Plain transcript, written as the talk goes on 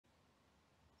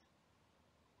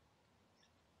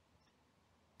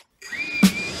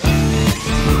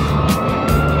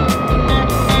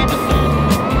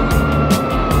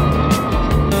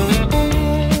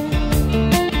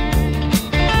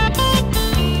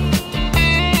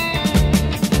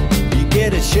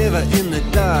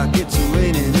like it's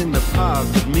raining in the park,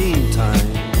 but meantime,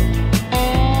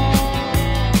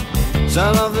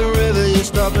 sound of the river, you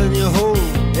stop and you hold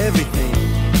everything.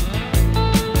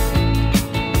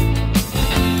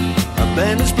 A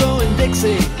band is blowing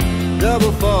Dixie,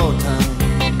 double fall time.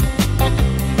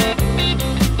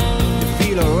 You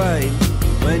feel alright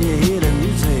when you hear the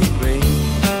music ring.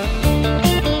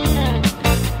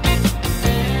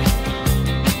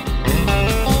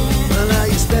 Well, now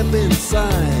you step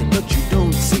inside, but you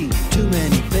don't see too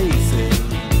many faces.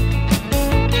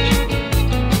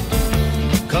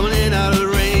 Coming in out of the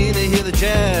rain, they hear the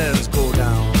jazz go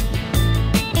down.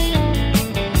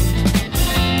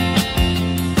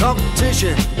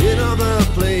 Competition in other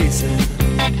places,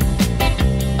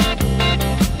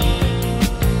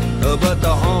 but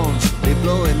the horns, they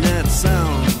blowing that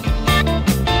sound.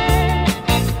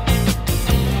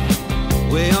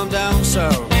 Way on down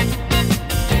south,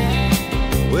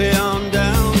 way on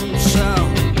down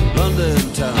south,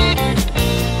 London town.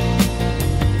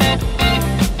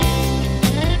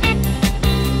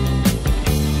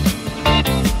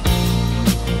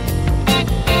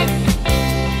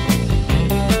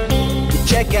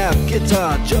 Check out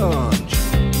Guitar George,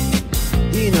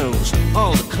 he knows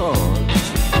all the chords.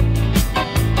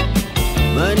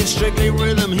 But it's strictly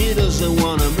rhythm, he doesn't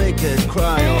wanna make it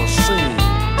cry or sing.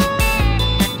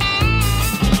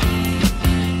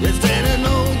 If then an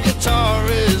old guitar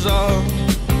is all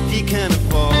he can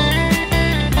afford,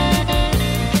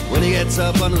 when he gets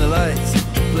up under the lights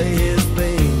to play his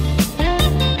thing.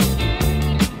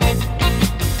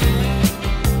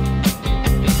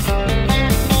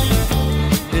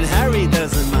 And Harry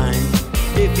doesn't mind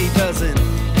if he doesn't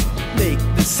make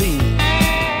the scene.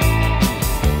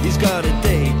 He's got a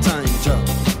daytime job,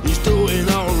 he's doing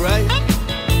alright.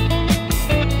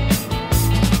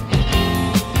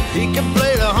 He can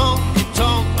play the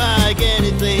honky-tonk like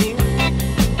anything,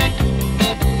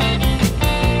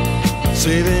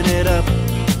 saving it up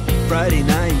Friday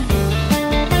night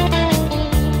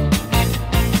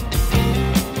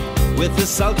with the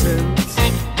Sultans,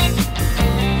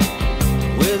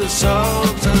 with the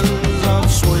Sultans of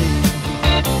Swing.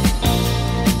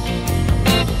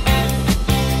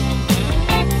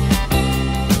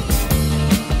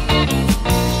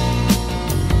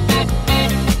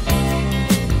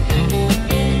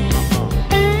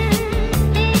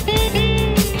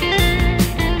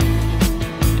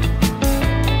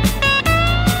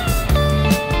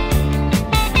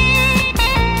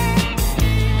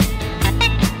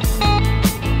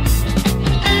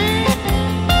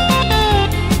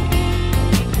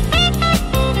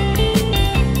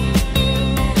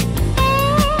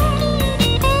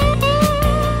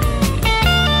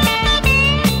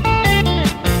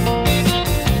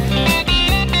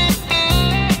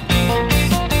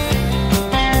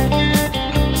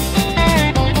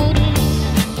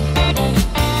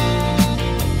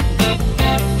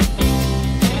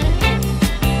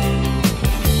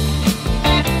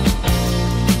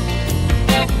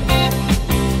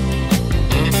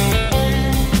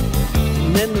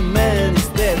 Then the man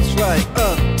steps right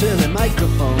up to the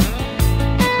microphone.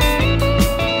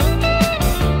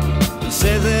 He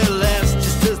says at last,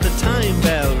 just as the time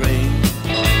bell rings,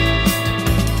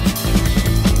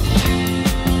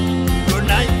 good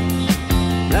night,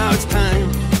 now it's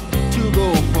time to go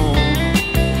home.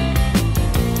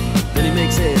 Then he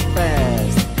makes it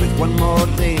fast with one more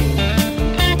thing.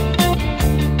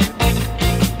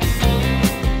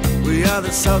 We are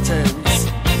the Sultans,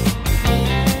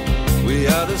 we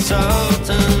are the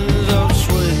Sultans.